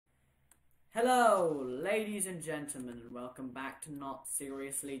Hello, ladies and gentlemen, and welcome back to Not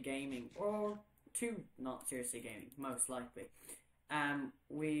Seriously Gaming, or to Not Seriously Gaming, most likely. As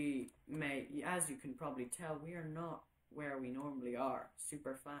you can probably tell, we are not where we normally are.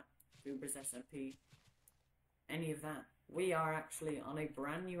 Super fat, Ubers SMP, any of that. We are actually on a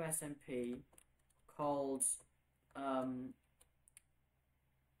brand new SMP called,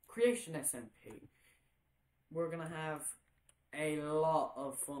 Creation SMP. We're gonna have a lot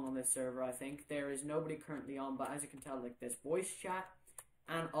of fun on this server. I think there is nobody currently on, but as you can tell, like, there's voice chat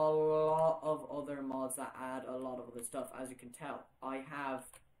and a lot of other mods that add a lot of other stuff. As you can tell, I have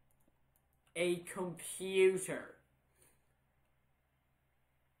a computer.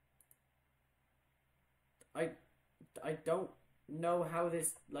 I don't know how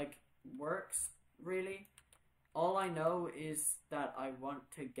this works really. All I know is that I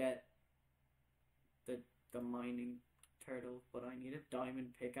want to get the mining turtle, but I need a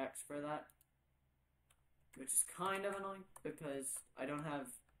diamond pickaxe for that, which is kind of annoying because I don't have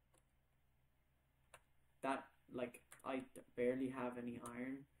that. I barely have any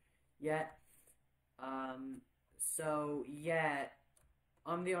iron yet. So yeah,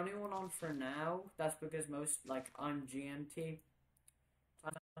 I'm the only one on for now. That's because I'm GMT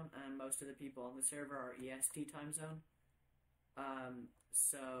time zone and most of the people on the server are EST time zone.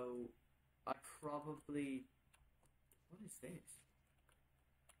 So I probably, what is this?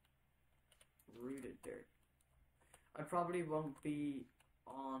 Rooted dirt. I probably won't be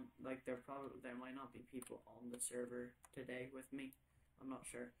on, there might not be people on the server today with me. I'm not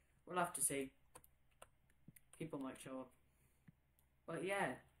sure. We'll have to see. People might show up. But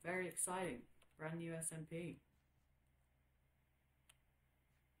yeah, very exciting. Brand new SMP.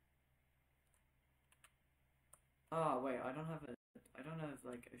 Oh wait, I don't have a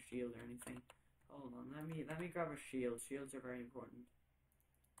shield or anything. Hold on, let me grab a shield. Shields are very important.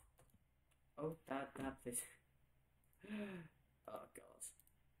 Oh, that place. Oh god.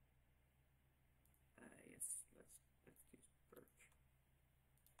 Yes, let's use birch.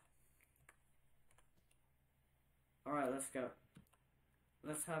 All right, let's go.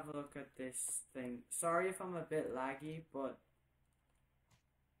 Let's have a look at this thing. Sorry if I'm a bit laggy, but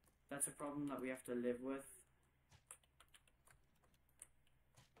that's a problem that we have to live with.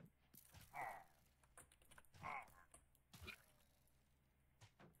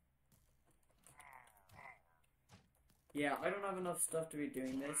 Yeah, I don't have enough stuff to be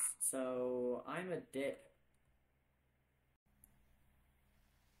doing this, so I'm a dip.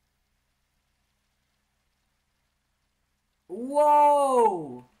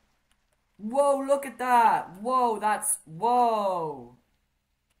 Whoa! Whoa, look at that! Whoa, whoa!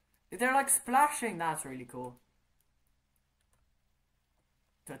 They're like splashing, that's really cool.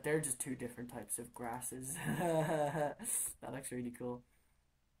 But they're just two different types of grasses. That looks really cool.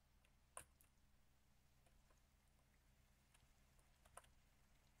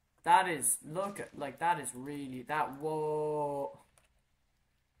 That is, that is really, whoa.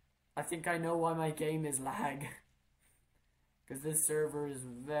 I think I know why my game is lag. Because this server is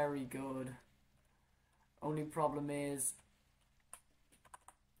very good. Only problem is,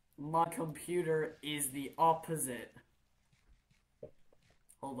 my computer is the opposite.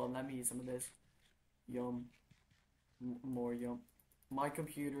 Hold on, let me eat some of this. Yum. More yum. My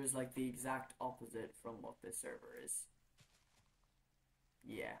computer is like the exact opposite from what this server is.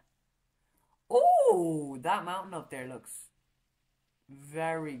 Yeah. Oh, that mountain up there looks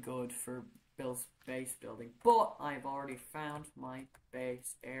very good for base building. But I've already found my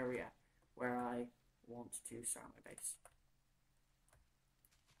base area where I want to start my base.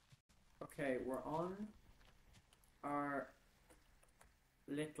 Okay, we're on our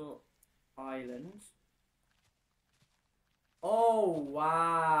little island. Oh,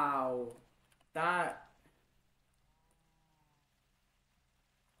 wow.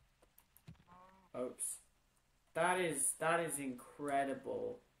 Oops. That is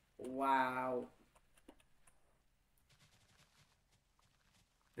incredible. Wow.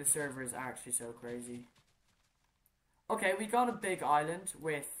 This server is actually so crazy. Okay, we got a big island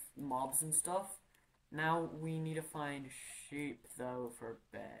with mobs and stuff. Now we need to find sheep though for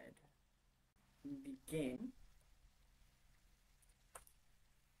bed. Begin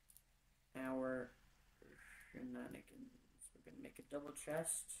our shenanigans. We're gonna make a double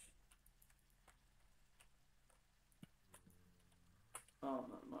chest. Oh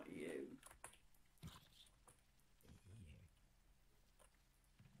no, not you.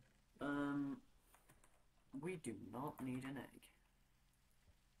 We do not need an egg.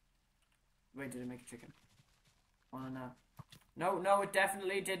 Wait, did it make a chicken? Oh no. No, no, it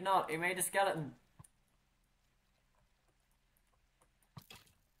definitely did not. It made a skeleton.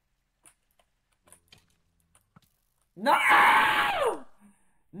 No!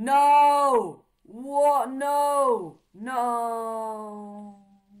 No! What? No! No!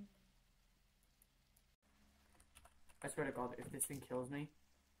 I swear to God, if this thing kills me.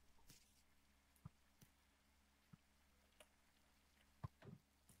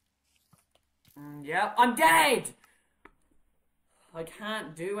 Yeah, I'm dead! I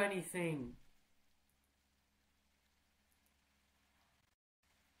can't do anything.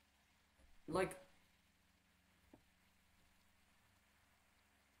 Like,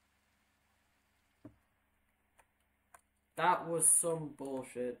 that was some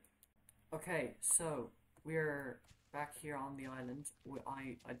bullshit. Okay, so we're back here on the island.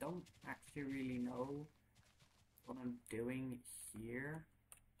 I don't actually really know what I'm doing here.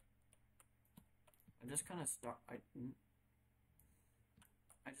 I just kind of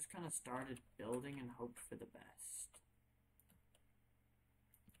started building and hoped for the best.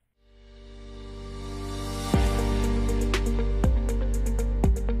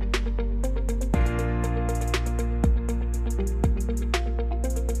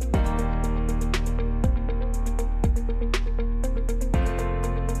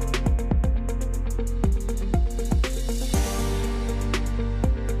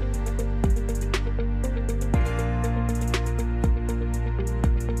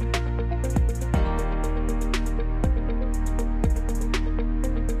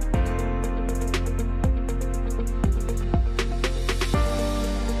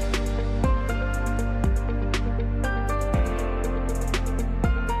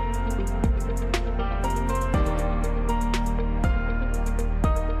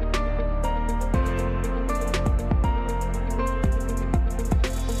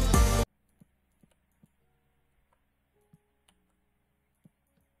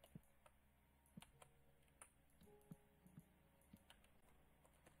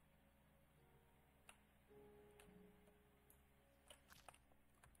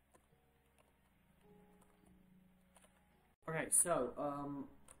 Okay, so,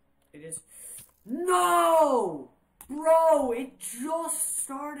 it is... No! Bro, it just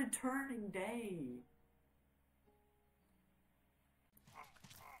started turning day.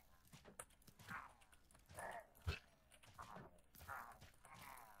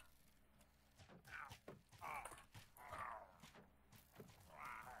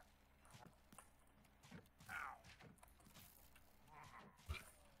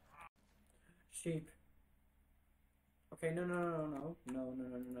 Sheep. Okay, no.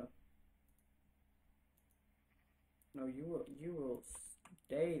 No, you will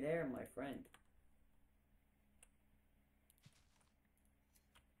stay there, my friend.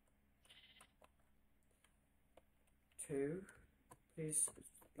 Two, please.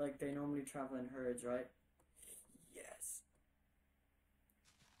 Like they normally travel in herds, right? Yes.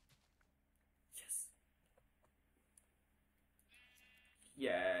 Yes.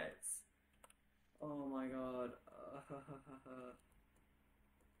 Yes. Oh my God.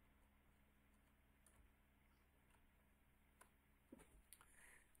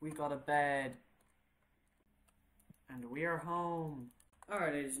 We got a bed. And we are home.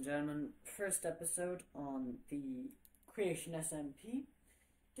 Alright, ladies and gentlemen, first episode on the Creation SMP.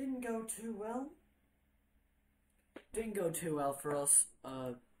 Didn't go too well. Didn't go too well for us.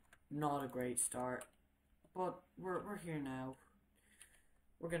 Not a great start. But we're here now.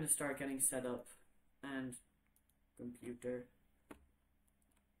 We're gonna start getting set up. And computer.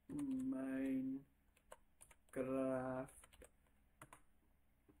 Minecraft.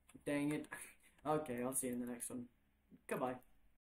 Dang it. Okay, I'll see you in the next one. Goodbye.